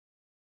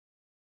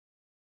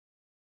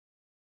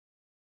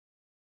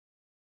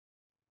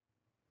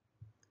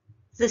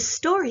The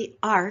Story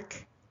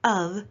Arc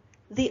of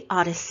the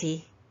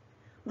Odyssey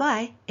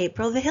by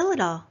April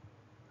Vihilidal,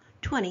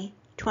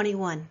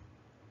 2021.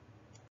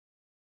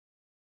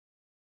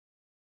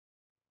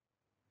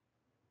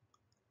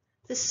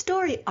 The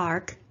story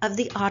arc of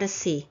the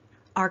Odyssey,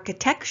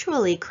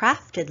 architecturally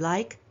crafted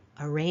like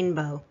a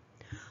rainbow.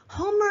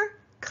 Homer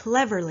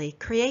cleverly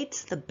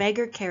creates the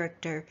beggar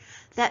character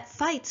that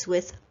fights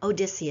with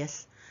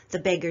Odysseus. The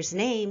beggar's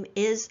name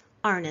is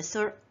Arnes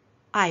or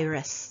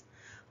Iris.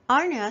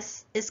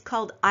 Arnes is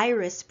called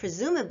Iris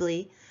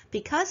presumably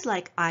because,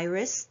 like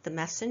Iris, the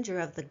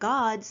messenger of the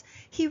gods,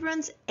 he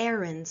runs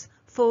errands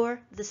for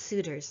the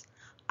suitors.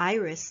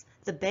 Iris,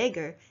 the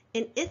beggar,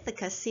 in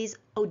Ithaca sees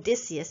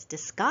Odysseus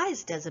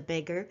disguised as a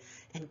beggar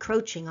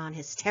encroaching on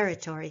his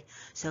territory,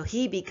 so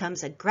he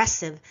becomes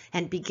aggressive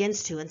and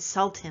begins to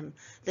insult him.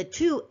 The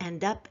two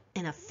end up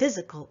in a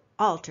physical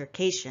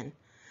altercation.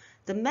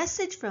 The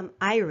message from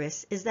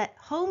Iris is that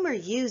Homer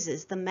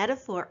uses the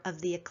metaphor of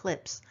the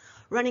eclipse,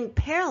 running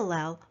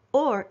parallel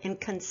or in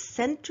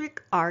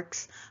concentric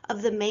arcs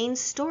of the main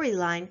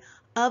storyline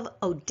of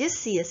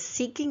Odysseus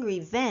seeking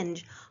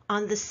revenge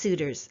on the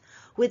suitors,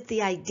 with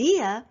the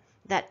idea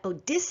that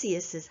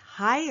Odysseus's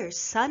higher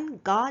sun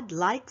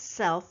god-like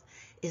self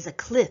is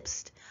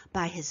eclipsed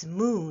by his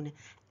moon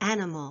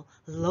animal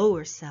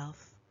lower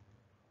self.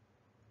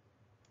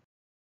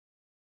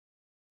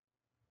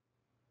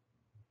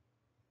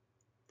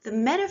 The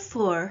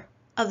metaphor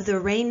of the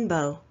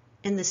rainbow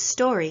in the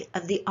story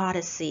of the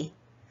Odyssey.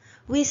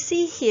 We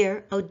see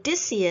here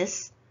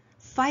Odysseus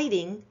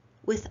fighting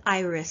with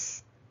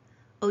Iris.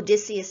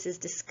 Odysseus is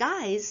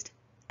disguised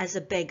as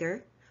a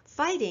beggar,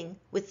 fighting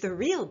with the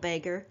real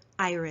beggar,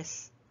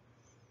 Iris.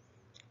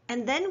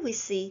 And then we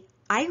see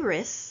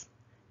Iris,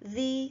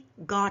 the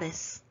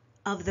goddess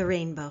of the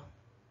rainbow.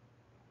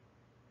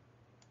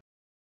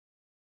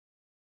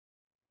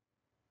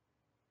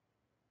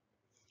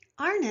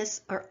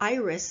 Arnes or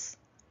Iris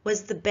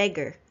was the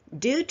beggar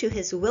due to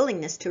his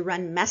willingness to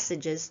run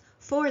messages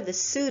for the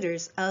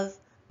suitors of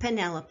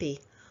Penelope.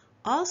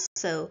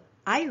 Also,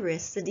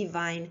 Iris, the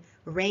divine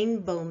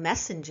rainbow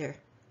messenger.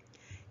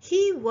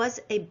 He was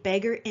a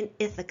beggar in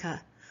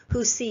Ithaca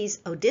who sees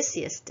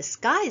Odysseus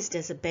disguised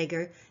as a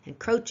beggar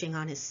encroaching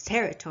on his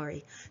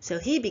territory, so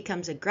he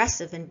becomes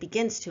aggressive and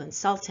begins to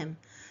insult him.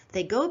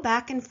 They go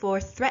back and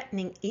forth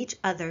threatening each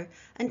other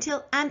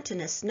until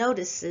Antinous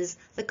notices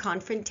the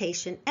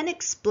confrontation and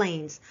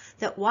explains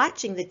that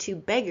watching the two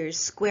beggars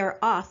square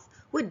off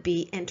would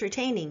be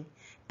entertaining.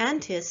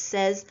 Antinous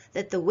says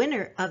that the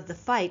winner of the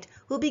fight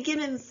will be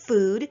given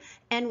food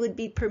and would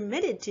be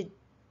permitted to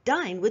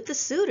dine with the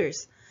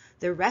suitors.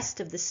 The rest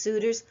of the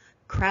suitors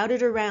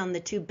crowded around the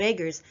two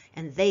beggars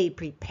and they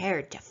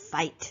prepared to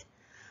fight.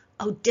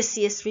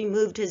 Odysseus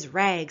removed his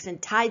rags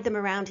and tied them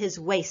around his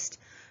waist,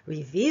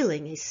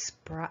 revealing a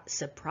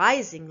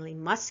surprisingly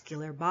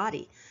muscular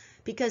body,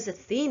 because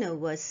Athena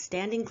was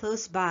standing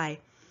close by,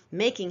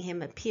 making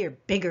him appear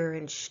bigger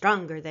and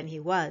stronger than he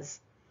was.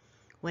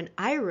 When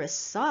Iris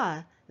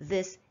saw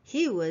this,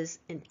 he was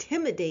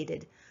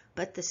intimidated,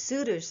 but the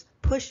suitors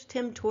pushed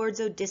him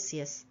towards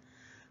Odysseus.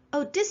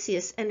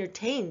 Odysseus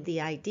entertained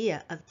the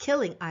idea of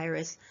killing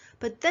Iris,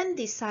 but then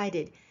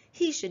decided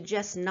he should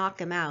just knock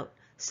him out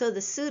so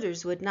the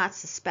suitors would not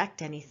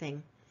suspect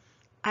anything.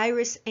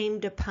 Iris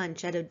aimed a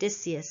punch at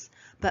Odysseus,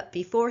 but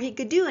before he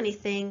could do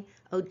anything,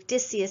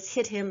 Odysseus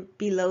hit him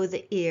below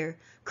the ear,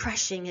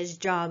 crushing his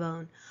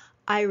jawbone.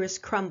 Iris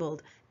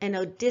crumbled, and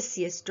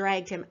Odysseus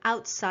dragged him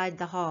outside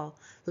the hall,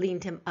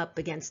 leaned him up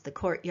against the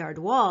courtyard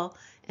wall,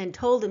 and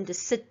told him to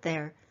sit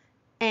there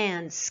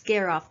and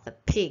scare off the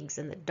pigs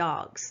and the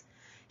dogs.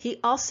 He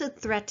also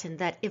threatened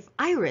that if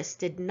Iris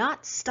did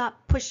not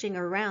stop pushing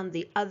around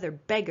the other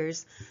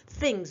beggars,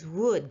 things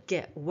would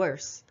get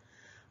worse.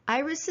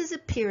 Iris's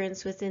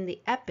appearance within the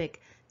epic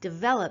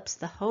develops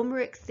the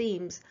Homeric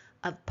themes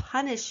of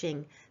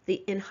punishing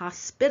the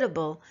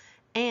inhospitable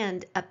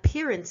and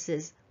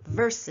appearances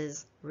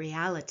versus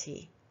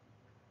reality.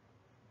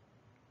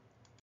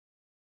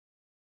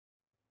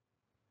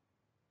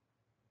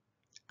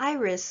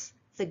 Iris,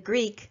 the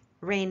Greek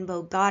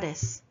rainbow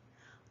goddess.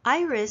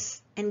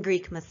 Iris, in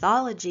Greek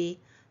mythology,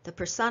 the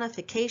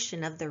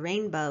personification of the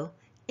rainbow,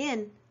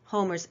 in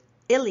Homer's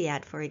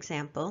Iliad, for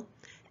example,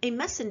 a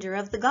messenger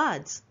of the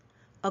gods.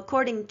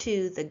 According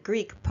to the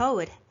Greek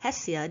poet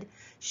Hesiod,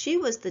 she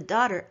was the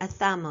daughter of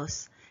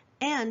Thamos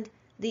and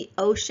the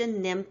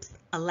ocean nymph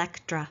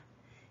Electra.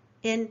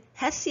 In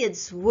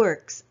Hesiod's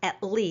works,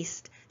 at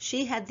least,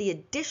 she had the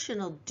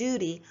additional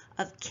duty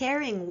of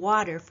carrying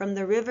water from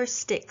the river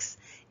Styx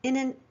in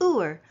an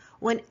ewer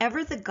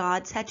whenever the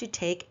gods had to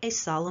take a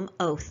solemn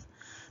oath.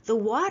 The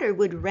water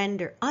would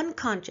render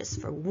unconscious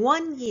for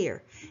 1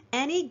 year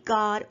any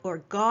god or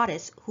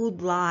goddess who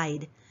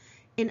lied.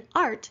 In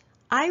art,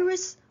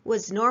 Iris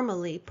was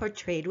normally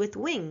portrayed with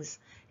wings,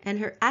 and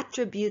her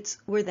attributes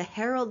were the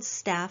herald's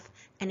staff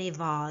and a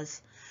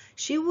vase.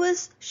 She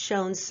was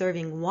shown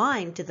serving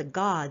wine to the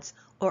gods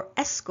or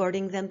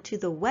escorting them to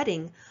the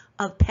wedding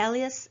of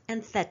Peleus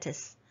and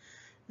Thetis.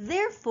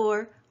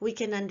 Therefore, we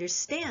can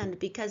understand,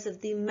 because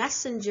of the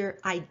messenger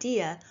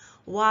idea,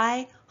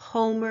 why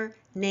Homer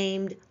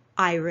named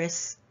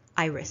Iris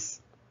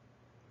Iris.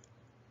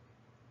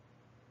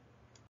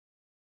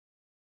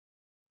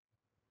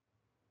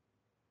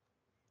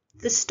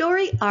 The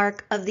story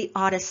arc of the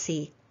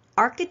Odyssey,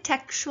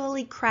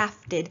 architecturally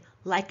crafted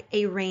like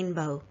a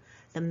rainbow,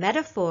 the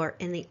metaphor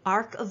in the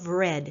arc of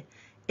red,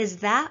 is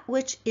that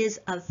which is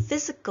of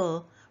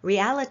physical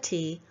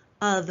reality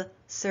of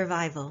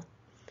survival.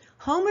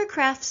 Homer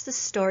crafts the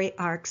story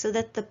arc so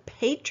that the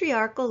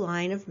patriarchal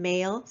line of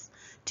males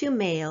to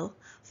male,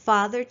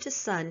 father to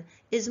son,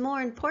 is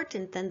more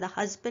important than the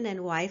husband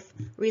and wife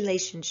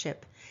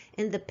relationship.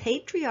 In the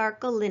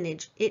patriarchal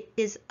lineage, it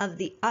is of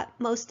the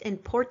utmost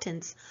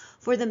importance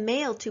for the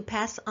male to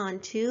pass on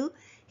to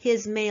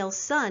his male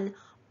son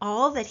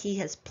all that he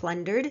has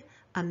plundered,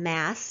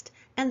 amassed,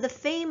 and the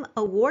fame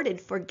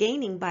awarded for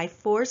gaining by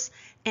force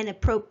and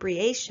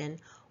appropriation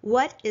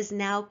what is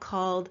now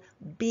called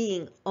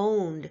being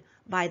owned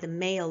by the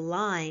male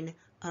line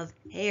of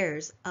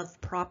heirs of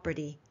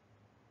property.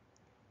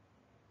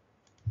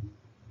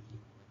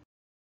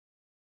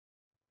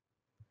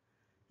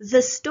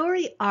 The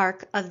story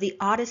arc of the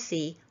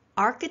Odyssey,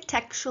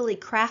 architecturally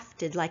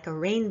crafted like a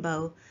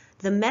rainbow,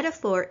 the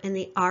metaphor in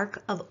the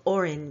arc of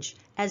orange,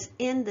 as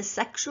in the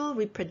sexual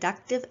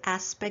reproductive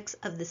aspects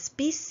of the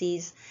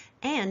species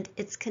and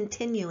its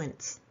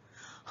continuance.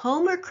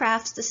 Homer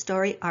crafts the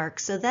story arc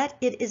so that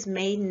it is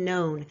made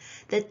known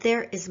that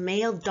there is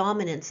male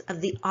dominance of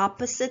the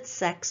opposite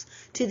sex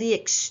to the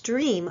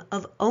extreme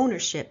of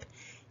ownership.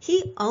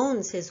 He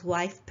owns his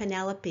wife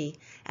Penelope,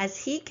 as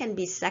he can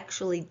be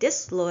sexually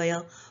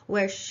disloyal,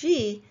 where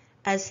she,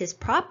 as his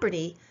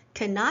property,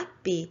 cannot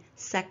be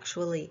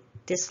sexually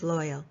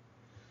disloyal.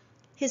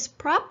 His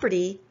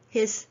property,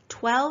 his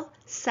 12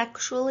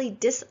 sexually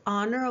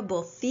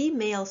dishonorable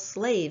female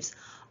slaves,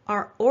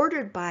 are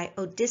ordered by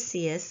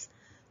Odysseus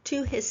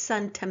to his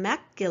son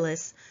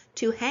Temeculus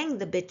to hang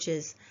the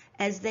bitches,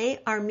 as they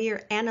are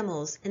mere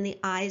animals in the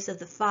eyes of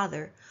the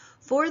father,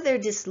 for their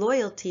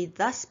disloyalty,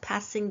 thus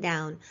passing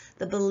down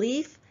the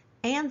belief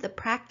and the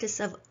practice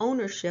of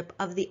ownership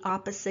of the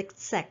opposite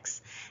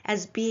sex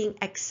as being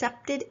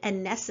accepted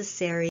and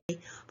necessary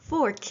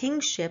for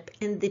kingship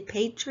in the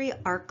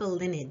patriarchal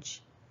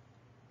lineage.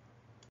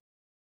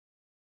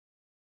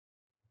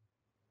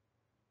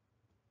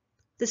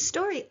 The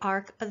story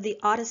arc of the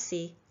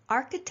Odyssey,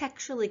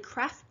 architecturally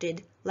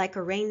crafted like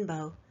a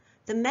rainbow,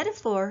 the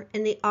metaphor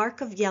in the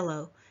arc of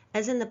yellow,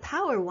 as in the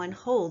power one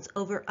holds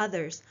over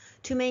others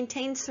to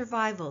maintain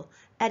survival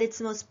at its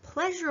most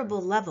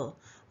pleasurable level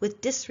with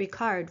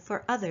disregard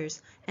for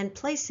others and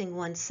placing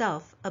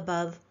oneself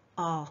above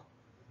all.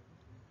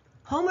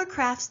 Homer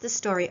crafts the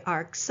story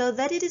arc so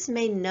that it is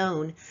made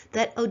known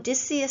that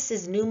Odysseus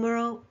is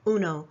numero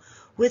uno,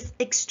 with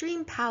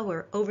extreme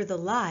power over the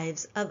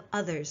lives of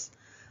others.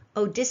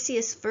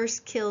 Odysseus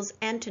first kills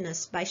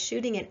Antinous by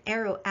shooting an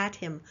arrow at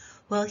him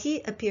while he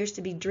appears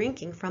to be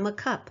drinking from a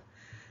cup.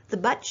 The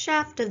butt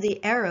shaft of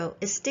the arrow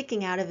is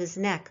sticking out of his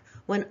neck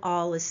when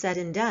all is said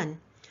and done.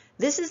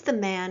 This is the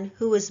man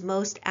who was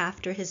most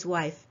after his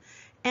wife,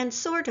 and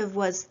sort of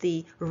was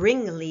the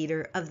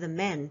ringleader of the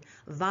men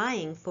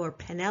vying for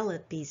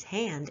Penelope's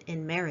hand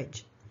in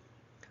marriage.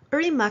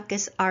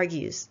 Eurymachus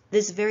argues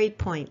this very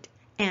point,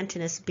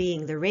 Antinous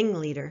being the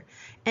ringleader,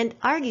 and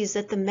argues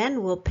that the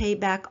men will pay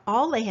back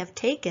all they have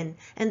taken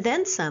and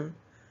then some.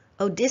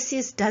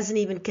 Odysseus doesn't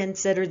even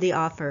consider the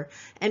offer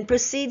and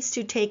proceeds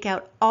to take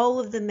out all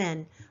of the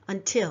men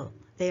until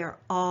they are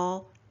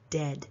all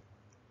dead.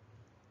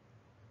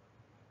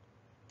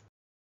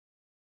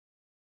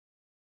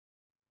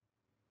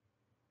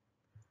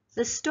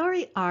 The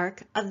story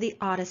arc of the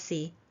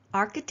Odyssey,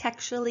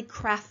 architecturally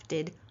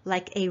crafted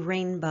like a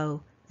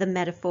rainbow, the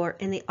metaphor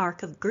in the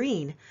arc of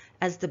green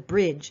as the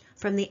bridge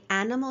from the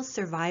animal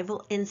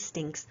survival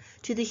instincts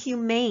to the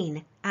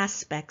humane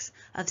aspects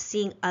of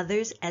seeing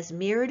others as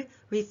mirrored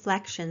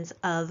reflections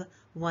of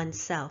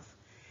oneself.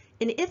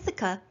 In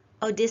Ithaca,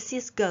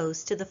 Odysseus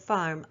goes to the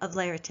farm of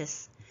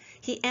Laertes.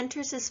 He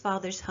enters his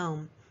father's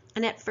home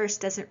and at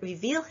first doesn't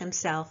reveal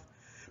himself,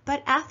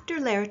 but after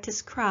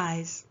Laertes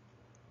cries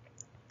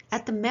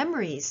at the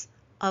memories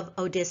of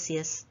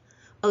Odysseus,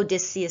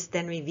 Odysseus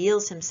then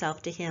reveals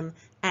himself to him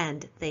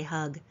and they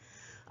hug.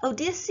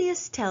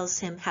 Odysseus tells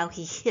him how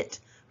he hit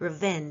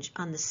revenge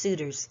on the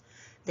suitors.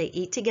 They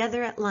eat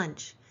together at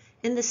lunch.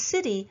 In the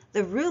city,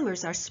 the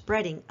rumors are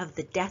spreading of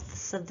the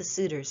deaths of the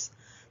suitors.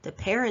 The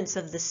parents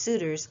of the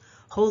suitors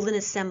hold an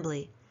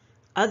assembly.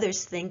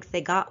 Others think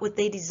they got what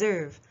they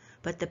deserve,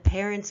 but the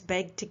parents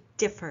beg to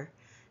differ.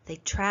 They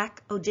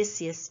track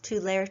Odysseus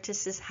to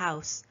Laertes'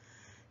 house.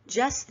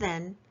 Just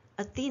then,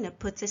 Athena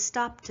puts a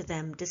stop to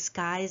them,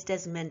 disguised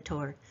as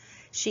Mentor.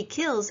 She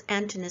kills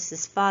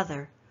Antinous'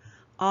 father.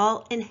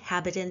 All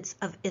inhabitants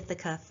of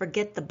Ithaca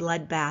forget the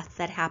bloodbath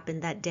that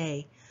happened that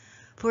day,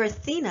 for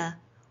Athena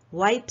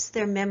wipes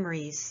their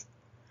memories.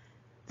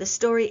 The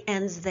story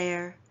ends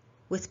there,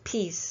 with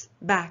peace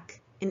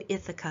back in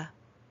Ithaca.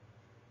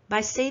 By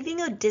saving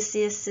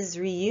Odysseus's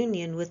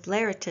reunion with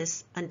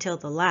Laertes until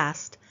the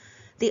last,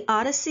 the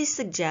Odyssey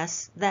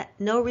suggests that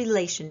no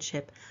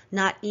relationship,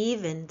 not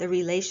even the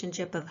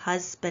relationship of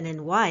husband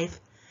and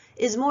wife,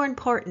 is more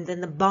important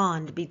than the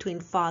bond between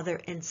father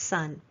and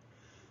son.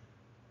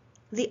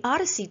 The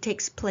Odyssey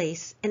takes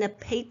place in a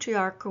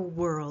patriarchal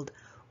world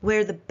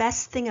where the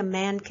best thing a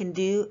man can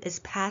do is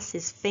pass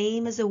his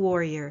fame as a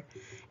warrior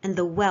and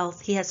the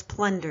wealth he has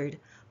plundered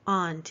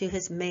on to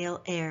his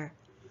male heir.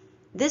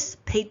 This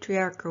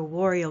patriarchal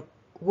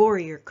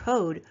warrior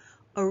code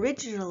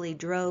originally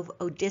drove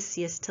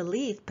Odysseus to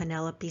leave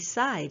Penelope's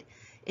side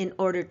in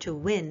order to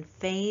win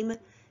fame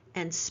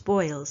and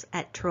spoils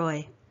at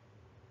Troy.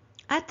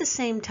 At the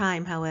same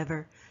time,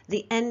 however,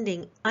 the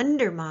ending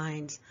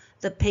undermines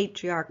the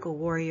patriarchal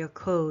warrior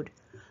code.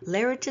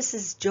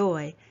 Laertes'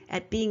 joy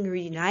at being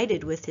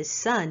reunited with his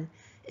son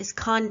is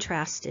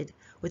contrasted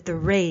with the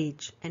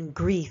rage and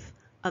grief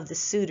of the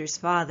suitors'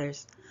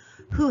 fathers,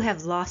 who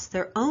have lost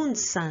their own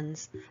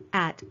sons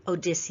at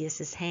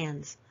Odysseus'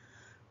 hands.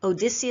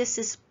 Odysseus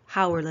is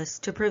powerless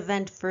to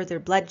prevent further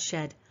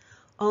bloodshed.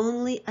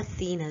 Only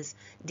Athena's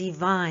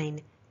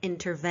divine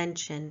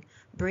intervention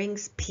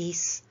brings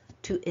peace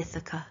to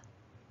Ithaca.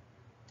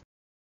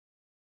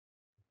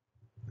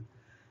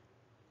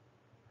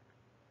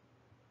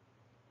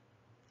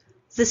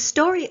 The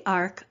story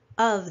arc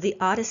of the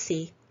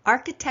Odyssey,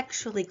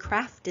 architecturally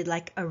crafted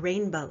like a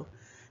rainbow,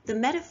 the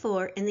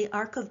metaphor in the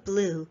arc of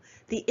blue,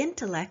 the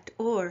intellect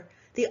or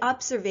the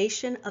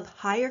observation of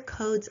higher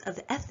codes of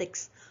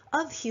ethics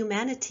of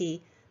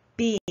humanity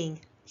being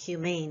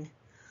humane.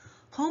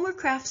 Homer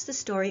crafts the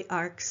story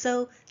arc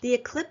so the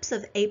eclipse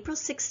of April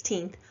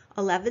 16th,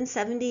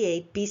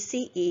 1178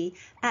 BCE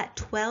at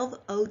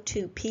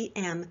 12:02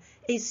 p.m.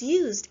 is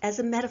used as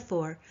a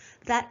metaphor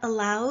that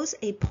allows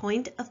a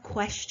point of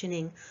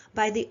questioning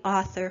by the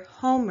author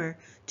Homer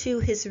to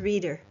his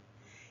reader.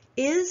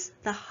 Is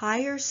the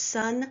higher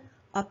sun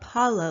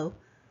Apollo,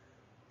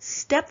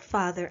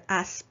 stepfather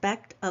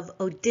aspect of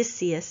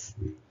Odysseus,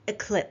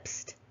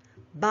 eclipsed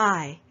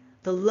by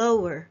the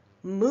lower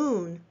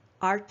moon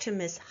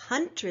Artemis,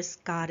 huntress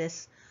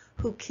goddess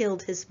who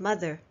killed his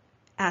mother,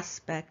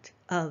 aspect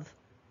of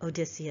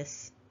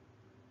Odysseus?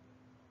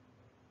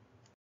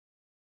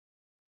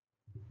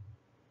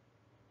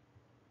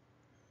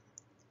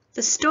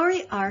 The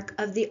story arc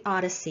of the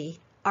Odyssey,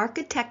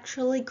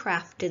 architecturally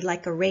crafted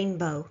like a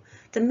rainbow,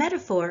 the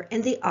metaphor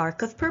in the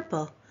arc of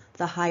purple,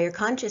 the higher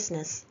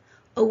consciousness,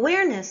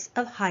 awareness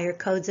of higher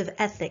codes of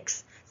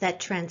ethics that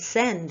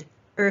transcend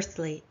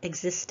earthly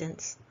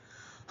existence.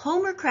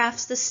 Homer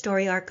crafts the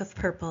story arc of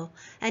purple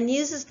and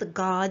uses the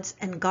gods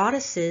and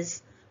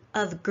goddesses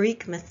of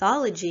Greek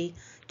mythology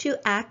to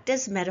act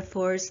as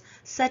metaphors,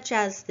 such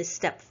as the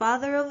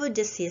stepfather of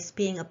Odysseus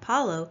being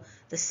Apollo,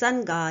 the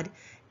sun god,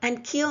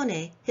 and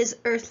Chione, his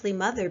earthly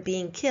mother,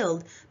 being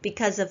killed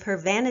because of her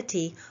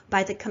vanity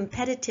by the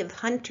competitive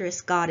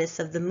huntress goddess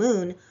of the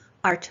moon,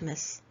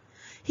 Artemis.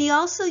 He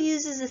also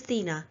uses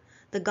Athena,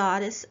 the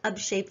goddess of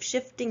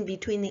shape-shifting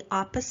between the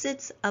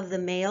opposites of the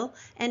male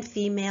and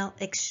female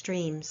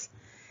extremes.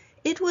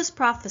 It was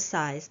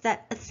prophesied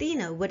that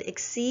Athena would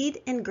exceed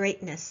in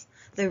greatness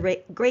the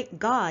great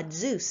god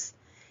Zeus.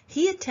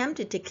 He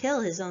attempted to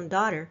kill his own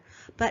daughter,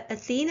 but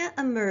Athena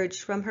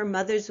emerged from her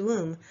mother's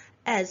womb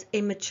as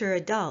a mature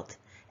adult,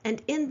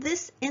 and in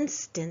this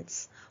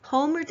instance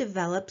Homer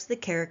develops the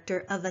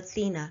character of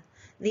Athena,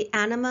 the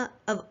anima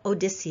of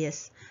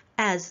Odysseus,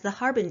 as the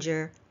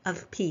harbinger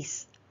of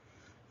peace.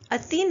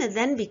 Athena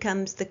then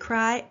becomes the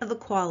cry of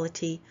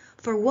equality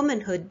for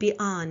womanhood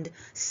beyond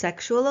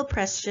sexual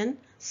oppression,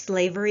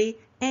 slavery,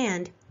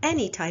 and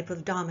any type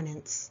of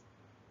dominance.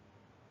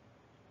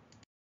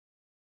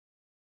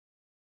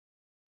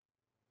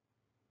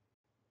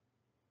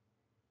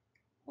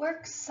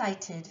 Works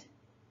cited.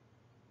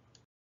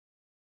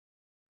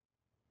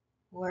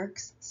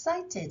 Works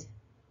cited.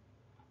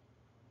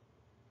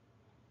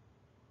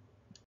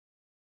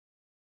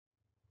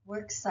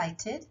 Works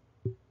cited.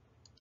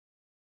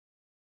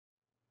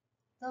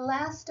 The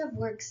last of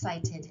works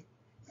cited.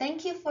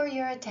 Thank you for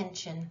your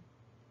attention.